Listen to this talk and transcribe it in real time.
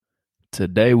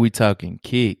Today we talking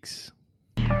kicks.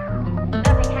 Nothing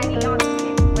hanging on to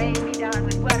it, weighing me down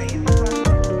with worry of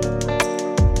responsibility.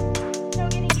 So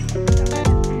getting used to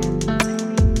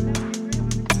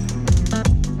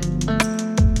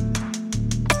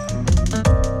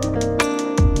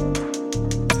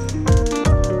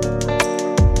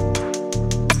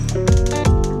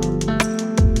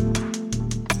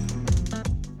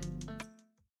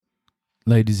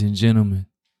Ladies and gentlemen,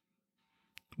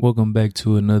 welcome back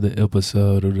to another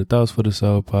episode of the Thoughts for the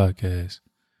Soul podcast.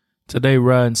 Today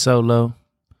riding solo,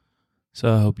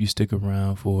 so I hope you stick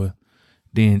around for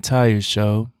the entire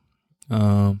show.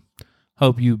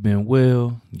 Hope you've been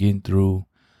well, getting through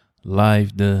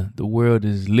life. The world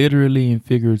is literally and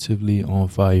figuratively on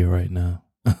fire right now.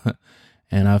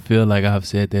 And I feel like I've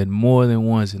said that more than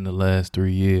once in the last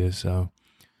 3 years. So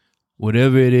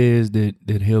whatever it is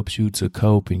that helps you to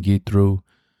cope and get through,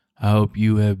 I hope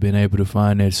you have been able to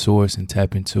find that source and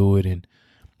tap into it, and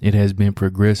it has been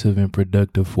progressive and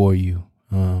productive for you,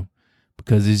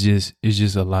 because it's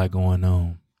just a lot going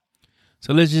on.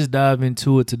 So let's just dive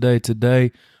into it today.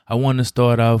 Today, I want to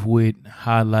start off with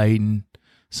highlighting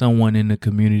someone in the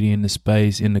community, in the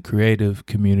space, in the creative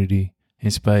community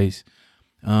and space.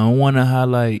 I want to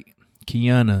highlight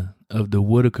Kiana of the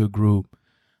Whitaker Group.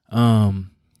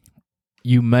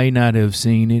 You may not have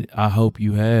seen it. I hope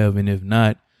you have. And if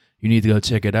not, you need to go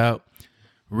check it out.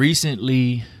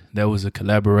 Recently, there was a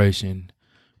collaboration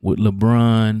with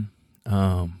LeBron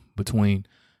between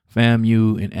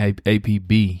FAMU and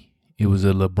APB. It was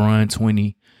a LeBron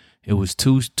 20. It was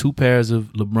two pairs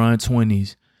of LeBron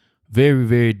 20s. Very,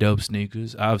 very dope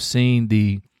sneakers. I've seen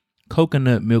the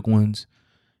coconut milk ones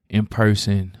in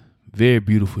person. Very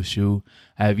beautiful shoe.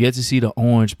 I have yet to see the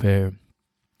orange pair.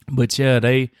 But yeah,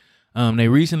 they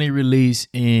recently released,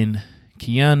 and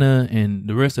Kiana and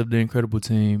the rest of the incredible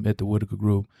team at the Whitaker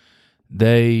Group,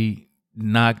 they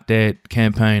knocked that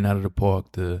campaign out of the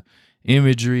park. The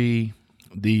imagery,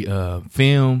 the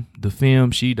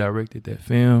film, she directed that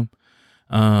film.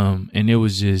 And it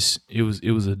was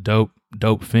a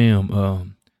dope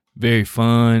film. Very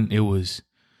fun.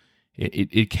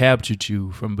 It captured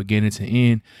you from beginning to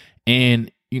end.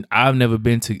 And I've never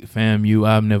been to FAMU.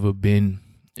 I've never been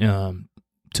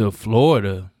to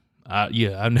Florida.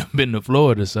 I've never been to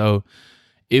Florida, so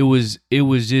it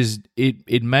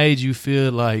made you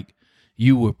feel like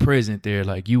you were present there,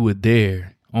 like you were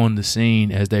there on the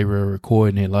scene as they were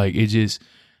recording it. Like it just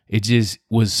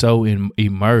was so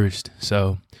immersed.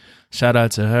 So shout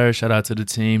out to her, shout out to the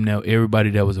team. Now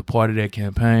everybody that was a part of that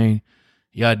campaign,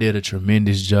 y'all did a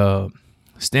tremendous job.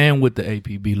 Stand with the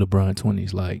APB LeBron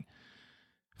 20s, like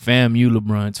FAMU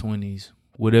LeBron 20s,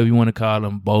 whatever you want to call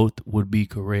them, both would be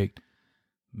correct.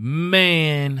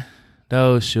 Man,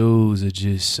 those shoes are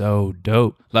just so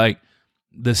dope. Like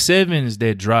the 7s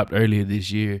that dropped earlier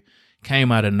this year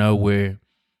came out of nowhere.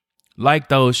 Like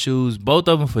those shoes, both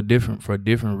of them for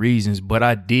different reasons, but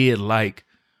I did like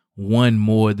one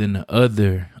more than the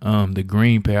other. The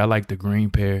green pair, I like the green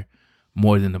pair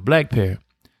more than the black pair.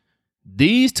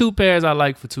 These two pairs I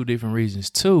like for two different reasons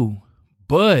too,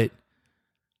 but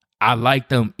I like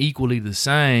them equally the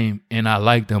same, and I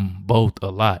like them both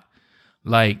a lot.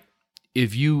 Like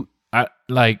if you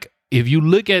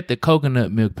look at the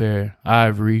coconut milk pair,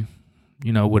 ivory,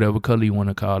 whatever color you want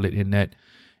to call it in that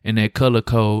color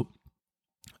code,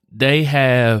 they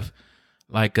have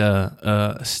like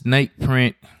a snake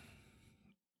print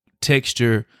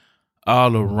texture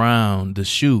all around the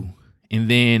shoe. And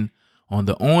then on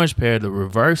the orange pair, the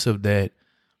reverse of that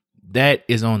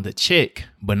is on the check,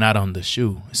 but not on the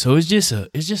shoe. So the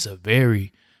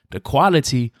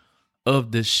quality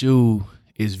of the shoe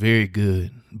is very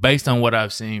good based on what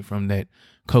I've seen from that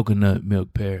coconut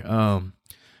milk pair. I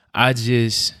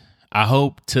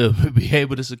hope to be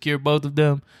able to secure both of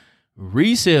them.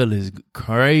 Resale is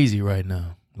crazy right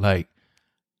now. Like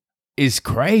it's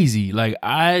crazy. Like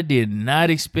I did not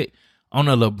expect on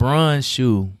a LeBron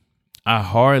shoe. I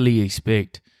hardly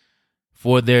expect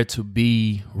for there to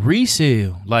be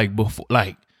resale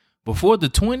before the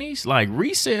 20s, like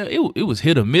resale, it was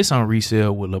hit or miss on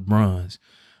resale with LeBron's.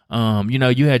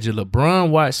 You had your LeBron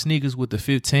watch sneakers with the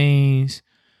 15s.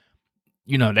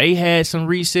 They had some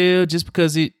resale just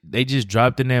because they just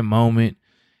dropped in that moment.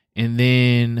 And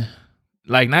then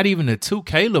like not even the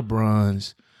 2K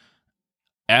LeBrons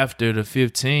after the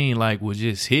 15 was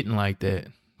just hitting like that.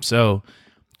 So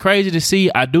crazy to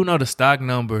see. I do know the stock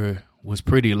number was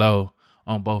pretty low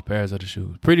on both pairs of the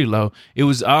shoes. Pretty low. It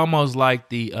was almost like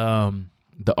the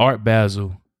Art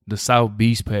Basel, the South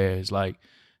Beast pairs. Like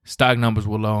stock numbers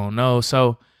were low on those.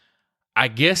 So I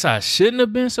guess I shouldn't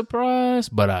have been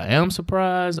surprised, but I am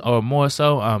surprised, or more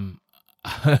so,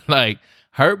 like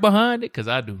hurt behind it because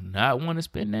I do not want to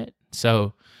spend that.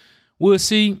 So we'll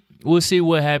see. We'll see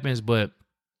what happens, but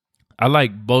I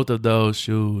like both of those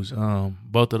shoes,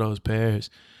 both of those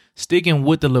pairs. Sticking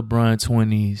with the LeBron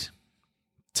 20s,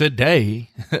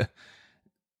 today,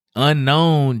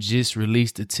 Unknown just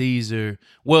released a teaser.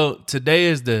 Well, today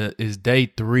is day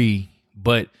 3,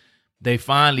 but they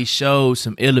finally showed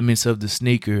some elements of the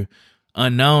sneaker.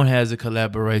 Unknown has a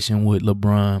collaboration with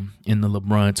LeBron in the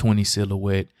LeBron 20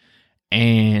 silhouette,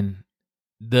 and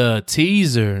the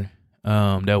teaser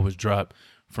that was dropped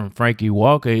from Frankie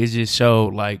Walker, it just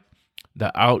showed like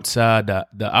the outside,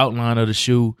 the outline of the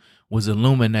shoe was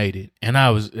illuminated, and I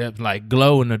was like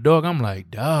glow in the dark. I'm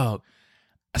like, dog.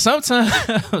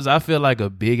 Sometimes I feel like a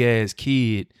big ass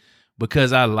kid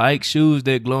because I like shoes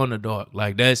that glow in the dark.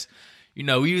 Like that's, we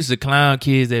used to clown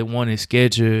kids that wanted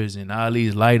Skechers and all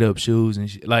these light up shoes and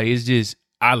shit. Like it's just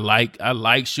I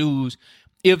like shoes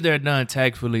if they're done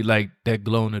tactfully, like that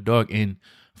glow in the dark. And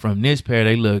from this pair,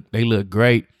 they look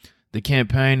great. The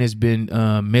campaign has been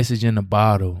message in the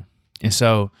bottle, and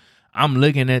so I'm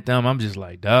looking at them. I'm just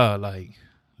like, dog, like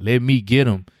let me get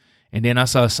them. And then I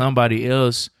saw somebody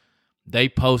else. They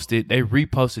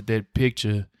reposted that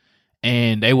picture,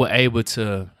 and they were able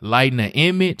to lighten the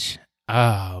image.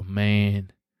 Oh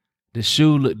man, the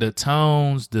shoe, the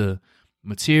tones, the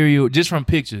material, just from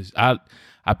pictures. I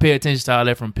pay attention to all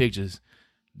that from pictures.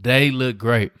 They look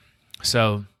great.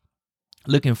 So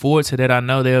looking forward to that. I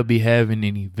know they'll be having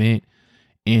an event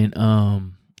in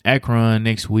Akron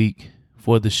next week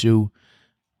for the shoe.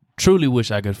 Truly wish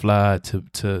I could fly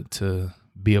to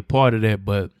be a part of that,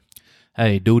 but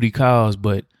hey, duty calls.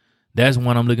 But that's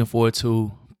one I'm looking forward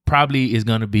to. Probably is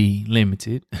going to be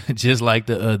limited, just like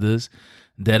the others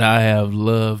that I have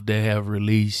loved that have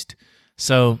released.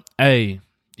 So, hey,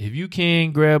 if you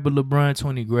can grab a LeBron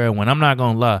 20, grab one. I'm not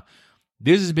going to lie.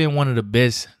 This has been one of the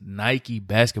best Nike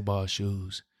basketball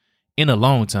shoes in a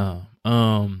long time.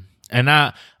 And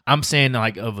I'm saying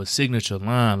like of a signature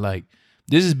line, like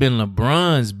this has been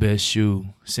LeBron's best shoe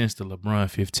since the LeBron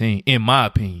 15, in my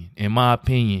opinion. In my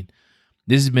opinion,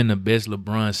 this has been the best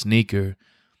LeBron sneaker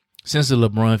since the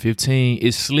LeBron 15.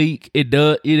 It's sleek. It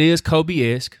is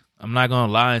Kobe-esque. I'm not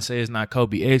gonna lie and say it's not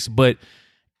Kobe-esque, but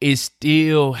it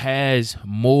still has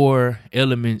more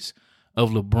elements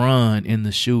of LeBron in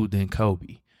the shoe than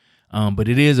Kobe. But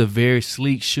it is a very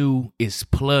sleek shoe. It's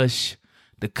plush.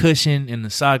 The cushion and the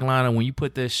sock liner, when you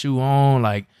put that shoe on,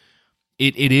 like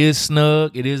it is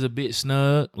snug. It is a bit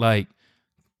snug. Like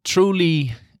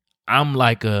truly, I'm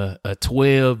like a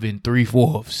 12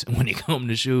 3/4 when it comes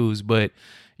to shoes. But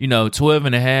 12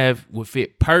 and a half would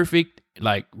fit perfect,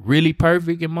 like really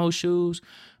perfect in most shoes.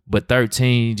 But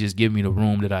 13 just give me the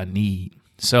room that I need.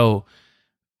 So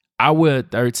I wear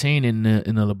 13 in the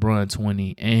LeBron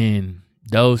 20, and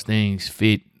those things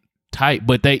fit tight,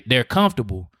 but they're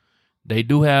comfortable. They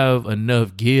do have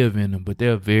enough give in them, but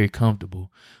they're very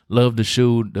comfortable. Love the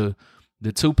shoe.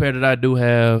 The two pair that I do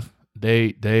have,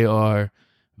 they are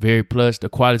very plush. The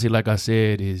quality, like I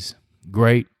said, is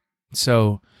great.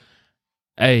 So,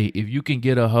 hey, if you can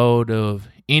get a hold of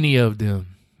any of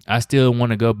them, I still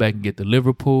want to go back and get the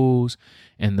Liverpools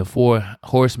and the Four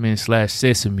Horsemen /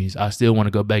 Sesames. I still want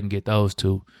to go back and get those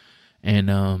two.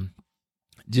 And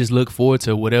just look forward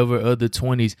to whatever other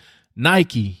 20s.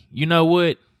 Nike, you know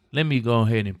what? Let me go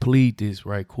ahead and plead this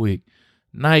right quick.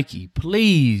 Nike,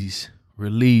 please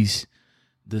release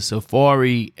the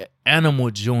Safari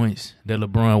animal joints that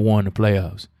LeBron wore in the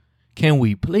playoffs. Can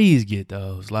we please get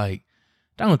those? Like,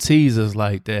 don't tease us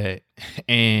like that.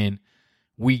 And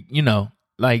we,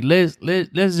 like let's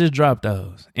just drop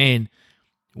those. And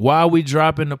while we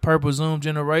dropping the purple Zoom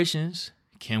generations,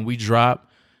 can we drop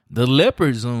the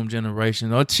leopard Zoom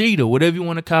generation or cheetah, whatever you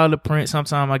want to call the print?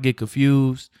 Sometimes I get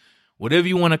confused. Whatever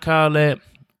you want to call that,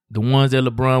 the ones that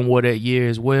LeBron wore that year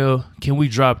as well, can we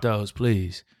drop those,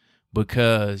 please?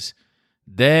 Because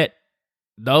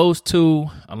those two,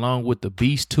 along with the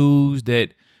Beast 2s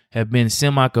that have been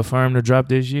semi-confirmed to drop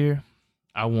this year,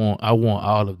 I want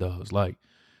all of those. Like,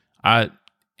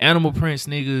 animal print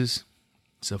sneakers,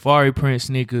 safari print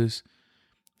sneakers,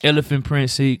 elephant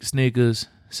print sneakers,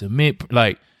 cement,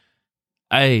 like,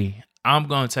 hey, I'm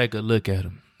going to take a look at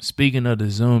them. Speaking of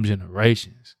the Zoom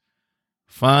generations,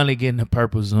 finally getting the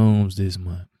purple Zooms this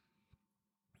month.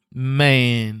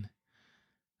 Man,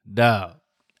 dog,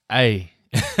 hey,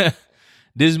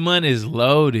 this month is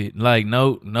loaded. Like,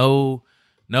 no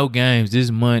games.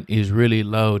 This month is really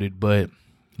loaded, but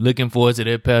looking forward to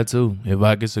that pair too. If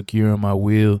I can secure them, I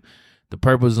will. The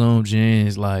purple Zoom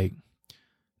gens, like,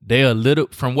 they a little,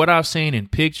 from what I've seen in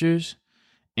pictures,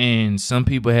 and some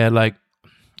people had like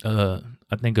a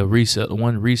I think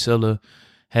one reseller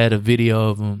had a video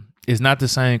of them. It's not the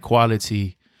same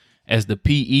quality as the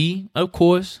PE. Of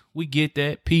course, we get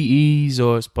that. PEs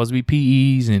are supposed to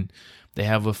be PEs and they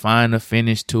have a finer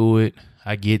finish to it.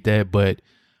 I get that, but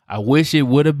I wish it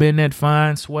would have been that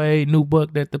fine suede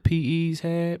nubuck that the PEs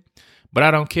had. But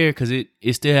I don't care because it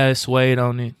still has suede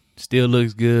on it. Still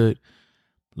looks good.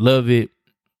 Love it.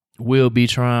 Will be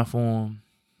trying for them.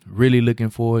 Really looking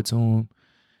forward to them.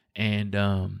 And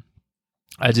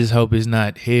I just hope it's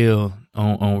not hell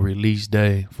on release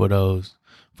day for those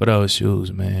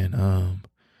shoes, man.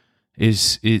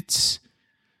 It's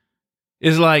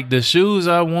like the shoes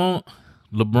I want,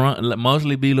 LeBron,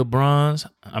 mostly be LeBron's.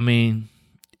 I mean,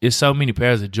 it's so many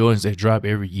pairs of Jordans that drop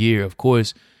every year. Of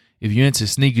course, if you're into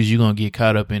sneakers, you're gonna get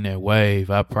caught up in that wave.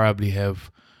 I probably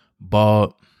have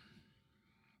bought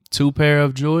 2 pair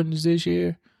of Jordans this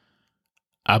year.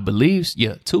 I believe,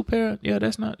 2 pair. Yeah,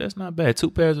 that's not bad.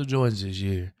 2 pairs of Jordans this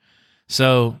year.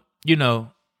 So,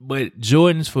 but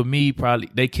Jordans for me probably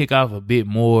they kick off a bit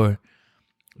more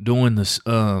during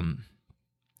the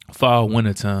fall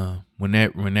winter time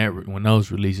when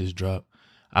those releases drop.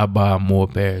 I buy more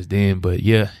pairs then. But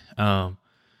yeah,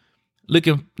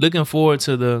 looking forward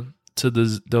to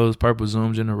those Purple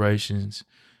Zoom generations.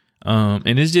 And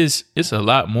it's a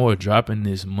lot more dropping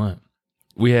this month.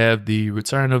 We have the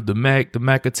return of the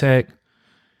Mac Attack.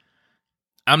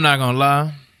 I'm not gonna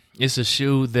lie, it's a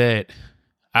shoe that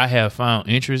I have found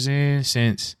interest in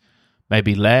since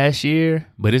maybe last year,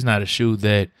 but it's not a shoe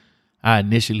that I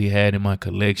initially had in my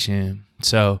collection.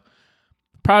 So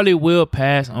probably will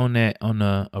pass on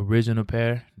the original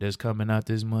pair that's coming out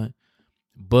this month.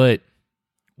 But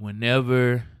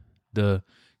whenever the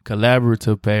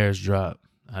collaborative pairs drop,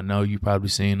 I know you probably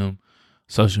seen them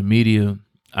social media.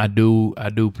 I do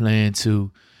plan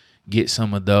to get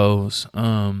some of those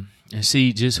and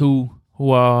see just who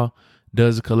all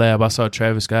does a collab. I saw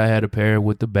Travis Scott had a pair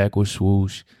with the backwards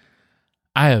swoosh.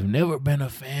 I have never been a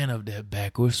fan of that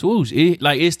backwards swoosh.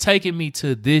 It's taken me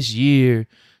to this year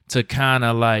to kind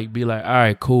of like be like, all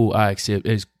right, cool, I accept.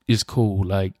 It's cool.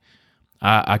 Like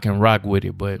I can rock with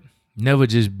it, but never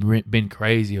just been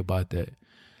crazy about that.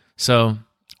 So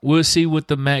we'll see what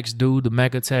the Mac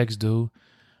Attacks do.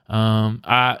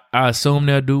 I assume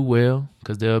they'll do well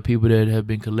because there are people that have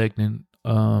been collecting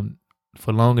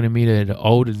for longer than me, that are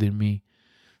older than me.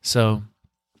 So,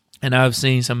 and I've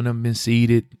seen some of them been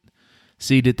seeded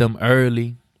them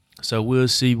early. So we'll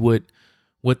see what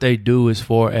they do as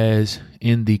far as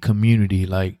in the community,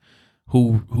 like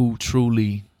who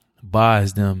truly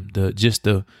buys them, just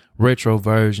the retro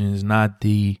versions, not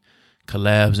the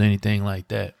collabs or anything like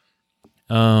that.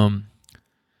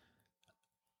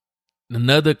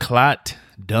 Another clot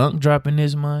dunk dropping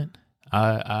this month.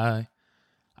 I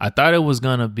thought it was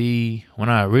gonna be, when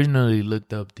I originally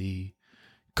looked up the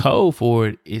code for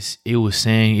it, it was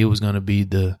saying it was gonna be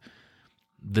the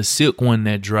silk one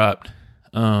that dropped,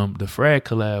 the Frag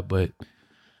collab, but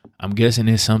I'm guessing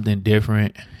it's something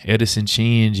different. Edison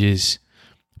Chin just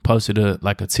posted a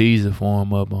teaser for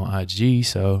him up on IG,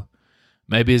 so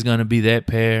maybe it's gonna be that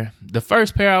pair. The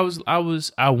first pair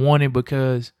I wanted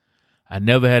because I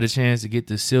never had a chance to get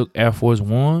the silk Air Force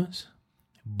Ones,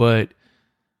 but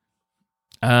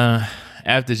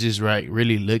after just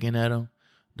really looking at them,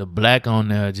 the black on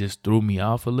there just threw me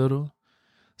off a little.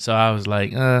 So I was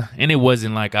like, and it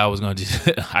wasn't like I was gonna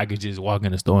I could just walk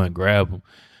in the store and grab them,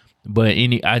 but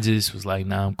I just was like,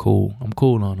 nah, I'm cool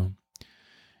on them.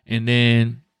 And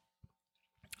then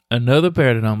another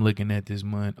pair that I'm looking at this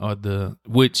month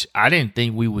which I didn't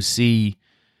think we would see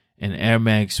an Air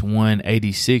Max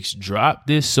 186 drop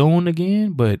this soon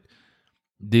again, but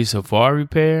the Safari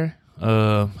pair,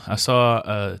 I saw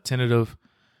a tentative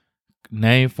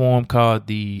name for them called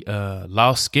the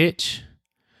Lost Sketch.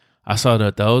 I saw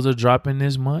that those are dropping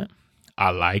this month.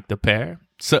 I like the pair.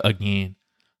 So again,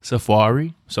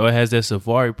 Safari. So it has that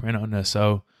Safari print on there.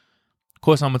 So of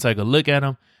course I'm gonna take a look at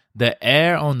them. The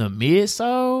Air on the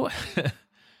midsole,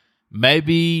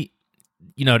 maybe,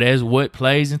 that's what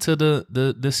plays into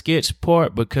the sketch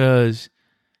part, because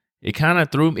it kind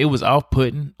of it was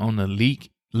off-putting on the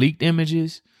leaked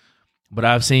images, but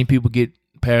I've seen people get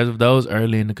pairs of those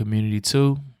early in the community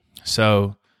too.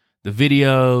 So the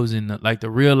videos and the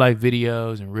real life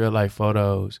videos and real life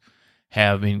photos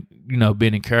have been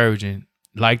encouraging.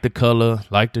 Like the color,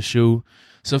 like the shoe,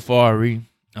 Safari.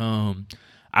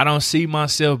 I don't see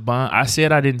myself buying. I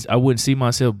said I wouldn't see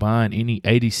myself buying any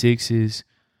 86s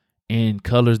in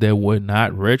colors that were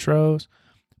not retros,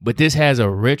 but this has a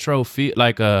retro feel,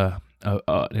 like an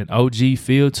OG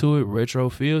feel to it, retro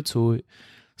feel to it.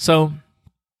 So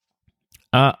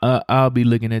I'll be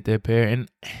looking at that pair, and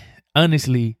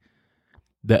honestly,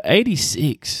 The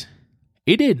 86,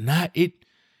 it did not, it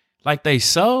like they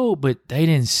sold, but they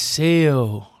didn't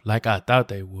sell like I thought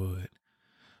they would.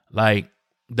 Like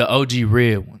the OG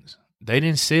red ones, they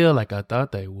didn't sell like I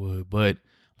thought they would, but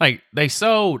like they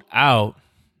sold out,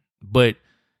 but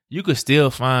you could still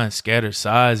find scattered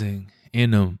sizing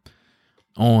in them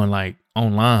on like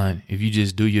online if you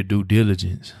just do your due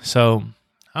diligence. So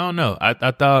I don't know.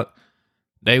 I thought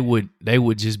they would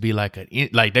just be like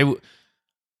they would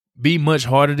be much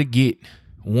harder to get.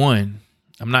 One,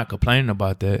 I'm not complaining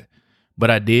about that, but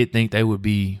I did think they would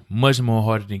be much more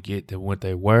harder to get than what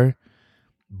they were.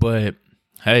 But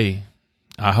hey,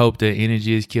 I hope that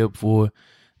energy is kept for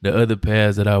the other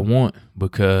pairs that I want,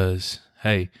 because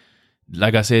hey,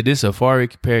 like I said, this Safari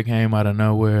pair came out of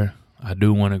nowhere. I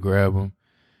do want to grab them,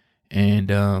 and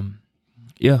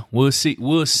yeah, we'll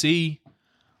see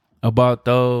about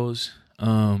those.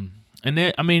 And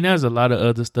then, I mean, there's a lot of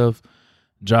other stuff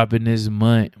dropping this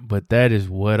month, but that is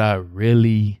what I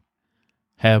really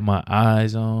have my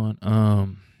eyes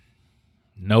on.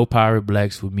 No Pirate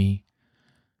Blacks for me.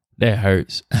 That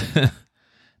hurts.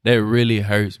 That really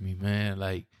hurts me, man.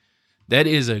 Like, that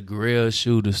is a Grail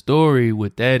shoe. The story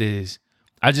with that is,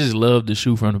 I just love the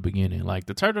shoe from the beginning. Like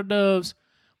the Turtle Doves,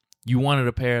 I wanted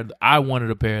a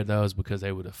pair of those because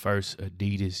they were the first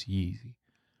Adidas Yeezy.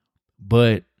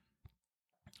 But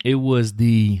it was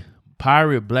the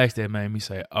Pirate Blacks that made me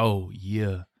say, oh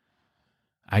yeah,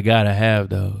 I gotta have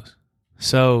those.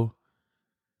 So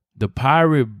the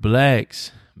Pirate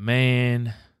Blacks,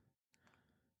 man,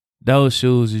 those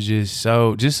shoes is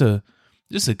just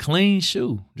a clean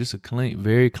shoe. Just a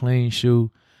very clean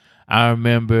shoe. I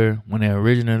remember when they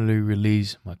originally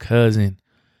released, my cousin,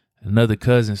 another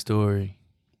cousin story.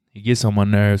 He gets on my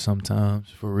nerves sometimes,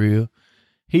 for real.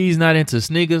 He's not into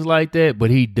sneakers like that, but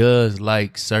he does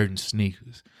like certain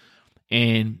sneakers.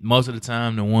 And most of the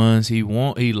time, the ones he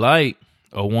like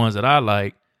are ones that I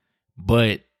like.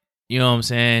 But you know what I'm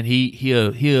saying?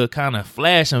 He'll kind of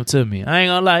flash them to me. I ain't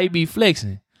gonna lie, he be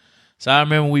flexing. So I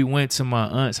remember we went to my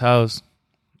aunt's house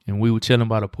and we were chilling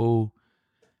by the pool,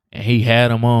 and he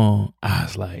had them on. I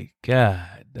was like,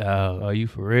 God, dog, are you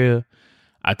for real?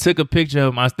 I took a picture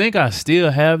of him. I think I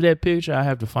still have that picture. I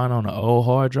have to find it on an old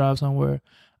hard drive somewhere.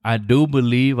 I do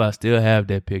believe I still have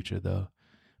that picture though.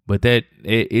 But that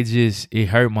it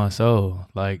hurt my soul.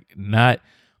 Like, not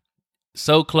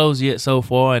so close yet so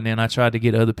far. And then I tried to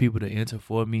get other people to enter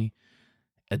for me.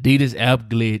 Adidas app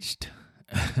glitched.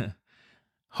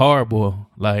 Horrible.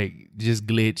 Like, just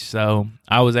glitched. So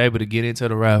I was able to get into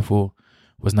the raffle.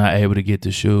 Was not able to get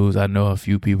the shoes. I know a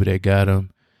few people that got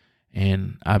them.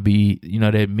 And I be,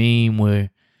 that meme where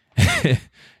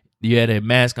you had that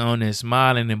mask on and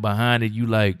smiling, and behind it you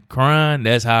like crying.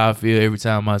 That's how I feel every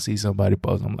time I see somebody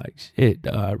post. I'm like, shit,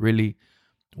 dog, I really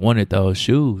wanted those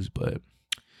shoes. But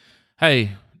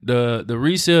hey, the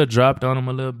resale dropped on them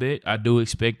a little bit. I do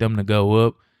expect them to go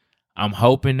up. I'm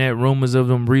hoping that rumors of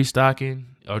them restocking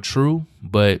are true,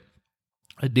 but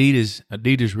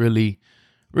Adidas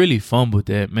really fumbled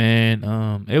that,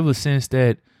 man. Ever since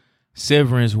that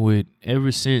severance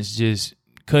ever since just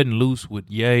cutting loose with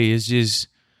Ye, it's just,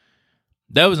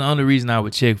 that was the only reason I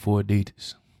would check for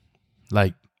Adidas.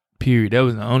 Like, period. That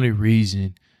was the only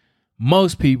reason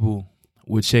most people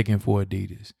were checking for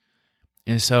Adidas.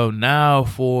 And so now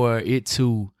for it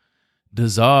to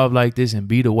dissolve like this and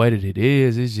be the way that it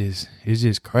is, it's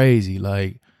just crazy.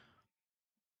 Like,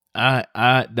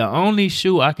 the only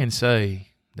shoe I can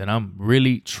say that I'm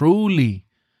really truly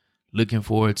looking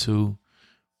forward to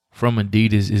from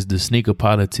Adidas is the Sneaker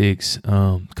Politics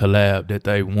collab that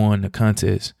they won the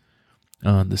contest,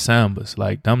 the Sambas.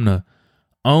 Like, I'm the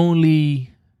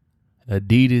only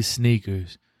Adidas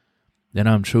sneakers that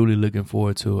I'm truly looking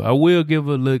forward to. I will give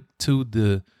a look to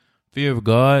the Fear of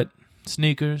God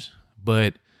sneakers,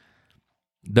 but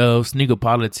those Sneaker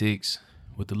Politics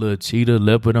with the little cheetah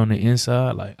leopard on the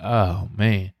inside, like, oh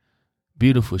man,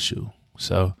 beautiful shoe.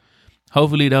 So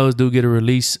hopefully those do get a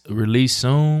release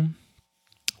soon.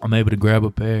 I'm able to grab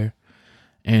a pair,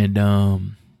 and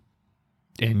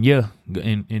yeah,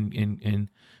 and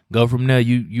go from there.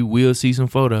 You will see some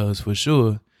photos for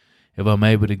sure if I'm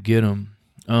able to get them.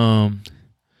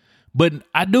 But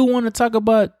I do want to talk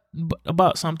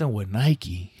about something with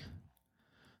Nike.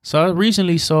 So I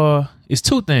recently saw, it's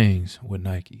two things with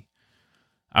Nike.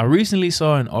 I recently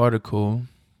saw an article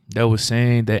that was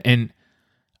saying that, and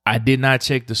I did not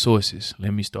check the sources.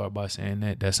 Let me start by saying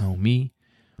that. That's on me.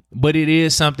 But it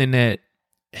is something that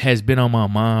has been on my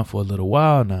mind for a little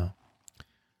while now.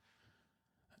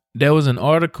 There was an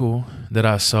article that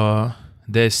I saw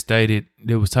that stated,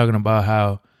 that was talking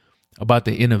about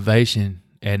the innovation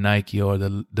at Nike, or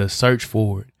the search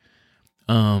for it.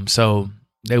 So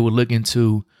they would look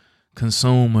into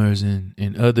consumers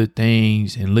and other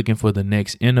things and looking for the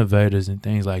next innovators and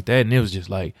things like that. And it was just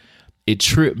like, it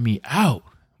tripped me out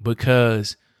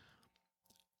because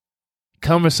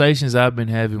conversations I've been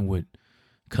having with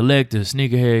collectors,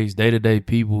 sneakerheads, day-to-day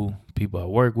people I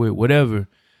work with, whatever,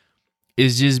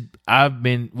 it's just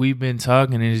we've been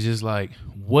talking and it's just like,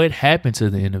 what happened to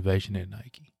the innovation at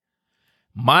Nike?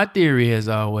 My theory has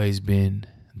always been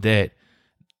that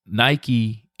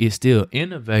Nike is still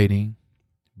innovating,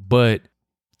 but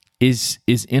it's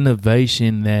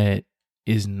innovation that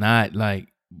is not like,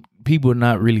 people are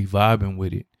not really vibing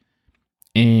with it,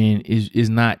 and is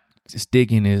not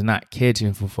sticking, is not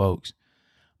catching for folks.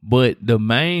 But the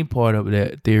main part of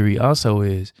that theory also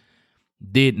is,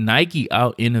 did Nike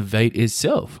out innovate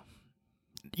itself?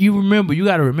 You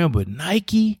got to remember,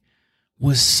 Nike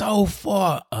was so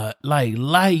far, like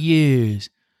light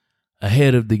years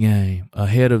ahead of the game,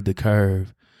 ahead of the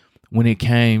curve when it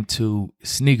came to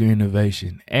sneaker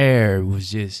innovation. Air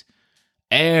was just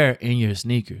air in your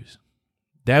sneakers.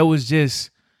 That was just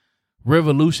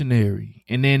revolutionary.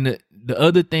 And then the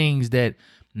other things that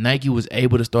Nike was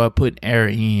able to start putting air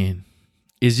in,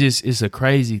 it's a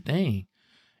crazy thing.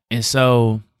 And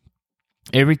so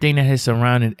everything that has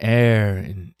surrounded air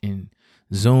and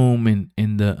Zoom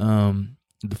and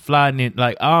the flying,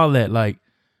 like all that, like,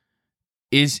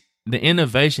 is the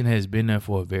innovation has been there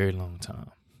for a very long time.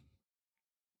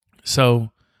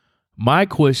 So my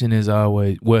question is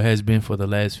always, what has been for the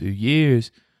last few years,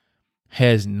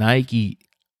 has Nike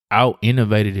out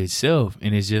innovated itself?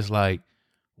 And it's just like,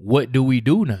 what do we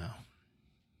do now?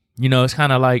 You know, it's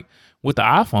kind of like with the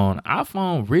iPhone.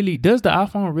 Does the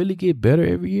iPhone really get better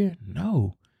every year?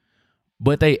 No.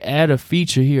 But they add a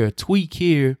feature here, a tweak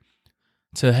here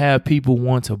to have people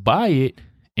want to buy it,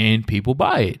 and people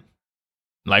buy it.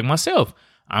 Like myself,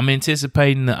 I'm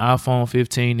anticipating the iPhone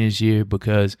 15 this year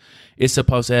because it's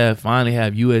supposed to finally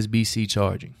have USB-C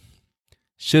charging.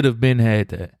 Should have been had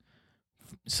that.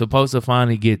 Supposed to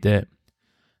finally get that.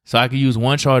 So I can use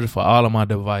one charger for all of my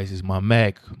devices, my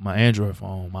Mac, my Android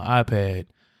phone, my iPad,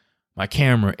 my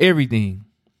camera, everything.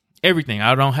 Everything.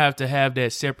 I don't have to have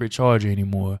that separate charger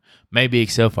anymore. Maybe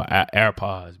except for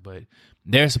AirPods, but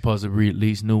they're supposed to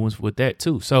release new ones with that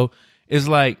too. So it's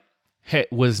like,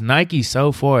 was Nike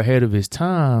so far ahead of his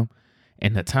time,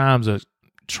 and the times are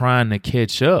trying to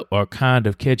catch up or kind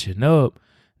of catching up?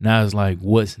 Now it's like,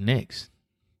 what's next?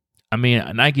 I mean,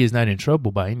 Nike is not in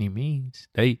trouble by any means.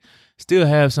 They still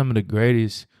have some of the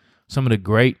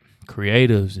great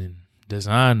creatives and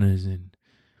designers and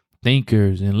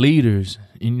thinkers and leaders.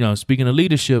 And, you know, speaking of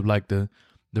leadership, like the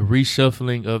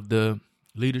reshuffling of the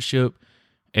leadership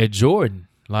at Jordan,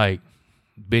 like,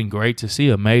 been great to see,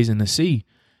 amazing to see.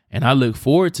 And I look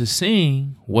forward to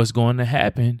seeing what's going to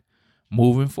happen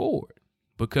moving forward,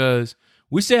 because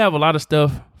we still have a lot of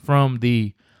stuff from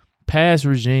the past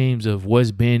regimes of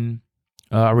what's been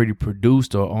already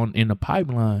produced or in the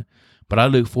pipeline. But I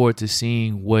look forward to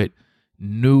seeing what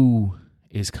new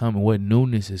is coming, what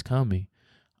newness is coming.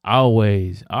 I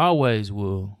always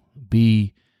will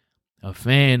be a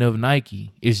fan of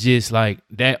Nike. It's just like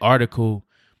that article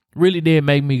really did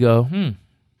make me go,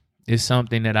 it's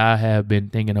something that I have been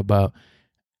thinking about,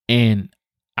 and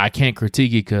I can't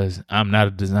critique it because I'm not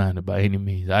a designer by any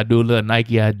means. I do a little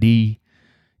Nike ID,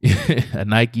 a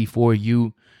Nike for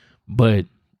you, but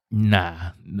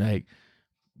nah, like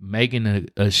making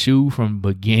a shoe from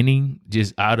beginning,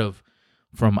 just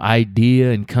from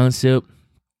idea and concept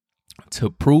to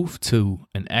proof to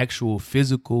an actual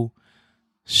physical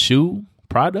shoe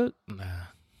product, nah,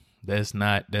 that's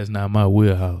not my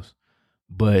wheelhouse.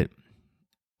 But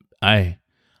I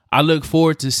look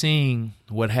forward to seeing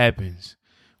what happens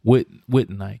with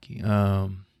Nike,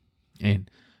 and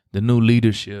the new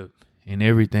leadership and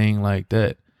everything like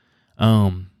that.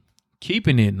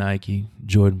 Keeping it Nike,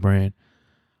 Jordan Brand,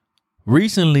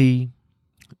 recently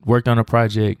worked on a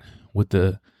project with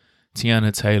the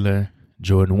Tiana Taylor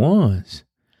Jordan 1s.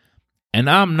 And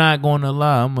I'm not going to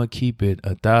lie, I'm going to keep it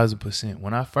 1,000%.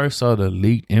 When I first saw the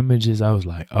leaked images, I was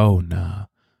like, oh, nah,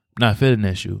 I'm not feeling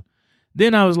that shoe.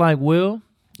 Then I was like, well,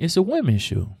 it's a women's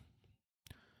shoe.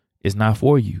 It's not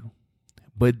for you.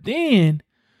 But then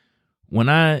when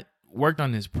I worked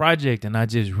on this project and I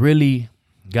just really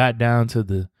got down to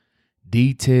the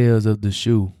details of the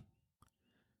shoe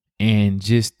and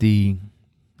just the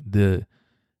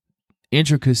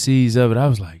intricacies of it, I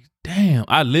was like, damn,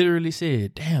 I literally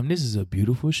said, damn, this is a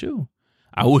beautiful shoe.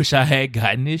 I wish I had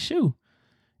gotten this shoe.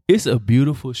 It's a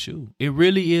beautiful shoe. It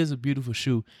really is a beautiful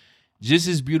shoe. Just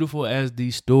as beautiful as the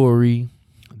story,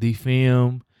 the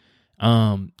film,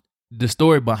 the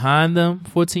story behind them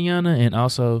for Tiana, and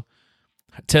also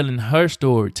telling her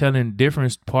story, telling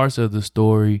different parts of the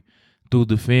story through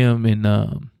the film, and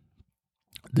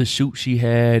the shoot she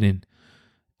had and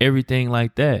everything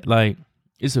like that. Like,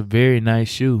 it's a very nice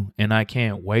shoe, and I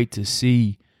can't wait to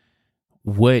see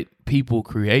what people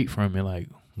create from it. Like,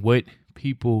 what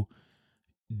people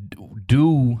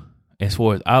do as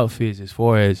far as outfits, as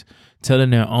far as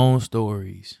telling their own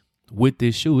stories with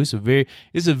this shoe. It's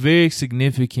a very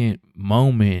significant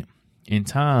moment in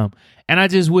time, and I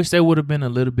just wish there would have been a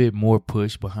little bit more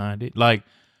push behind it. Like,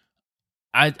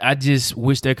 I just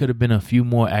wish there could have been a few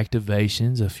more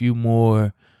activations, a few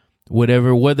more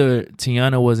whatever, whether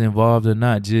Tiana was involved or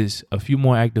not, just a few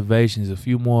more activations, a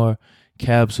few more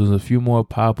capsules, a few more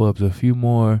pop-ups, a few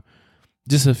more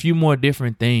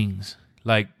different things,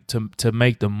 like to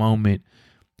make the moment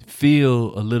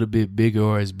feel a little bit bigger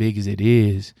or as big as it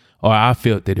is, or I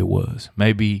felt that it was.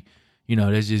 Maybe,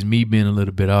 that's just me being a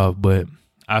little bit off, but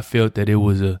I felt that it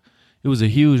was a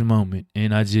huge moment,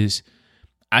 and I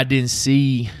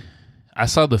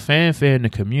saw the fanfare in the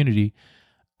community.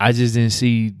 I just didn't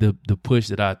see the push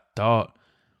that I thought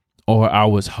or I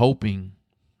was hoping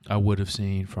I would have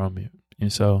seen from it.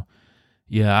 And so,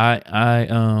 yeah,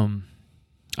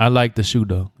 I like the shoe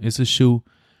though. It's a shoe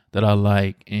that I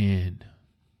like, and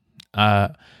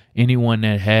anyone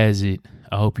that has it,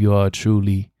 I hope you all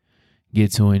truly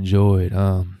get to enjoy it.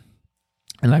 And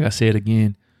like I said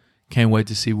again, can't wait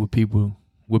to see what people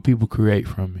create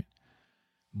from it.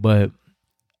 But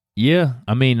yeah,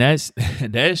 I mean,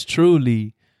 that's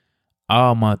truly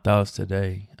all my thoughts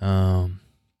today.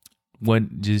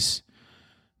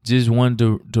 Just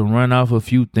wanted to run off a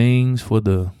few things for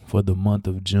the month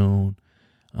of June.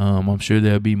 I'm sure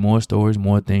there'll be more stories,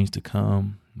 more things to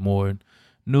come, more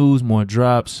news, more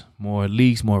drops, more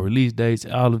leaks, more release dates,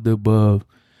 all of the above.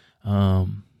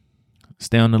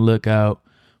 Stay on the lookout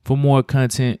for more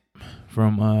content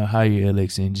from Higher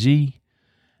LXNG.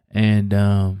 And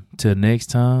till next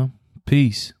time,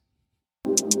 peace.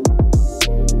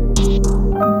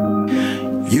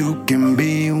 You can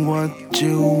be what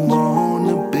you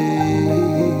wanna be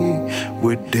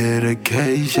with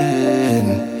dedication.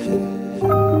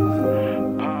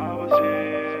 I was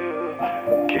here,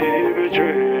 keep it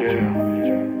real.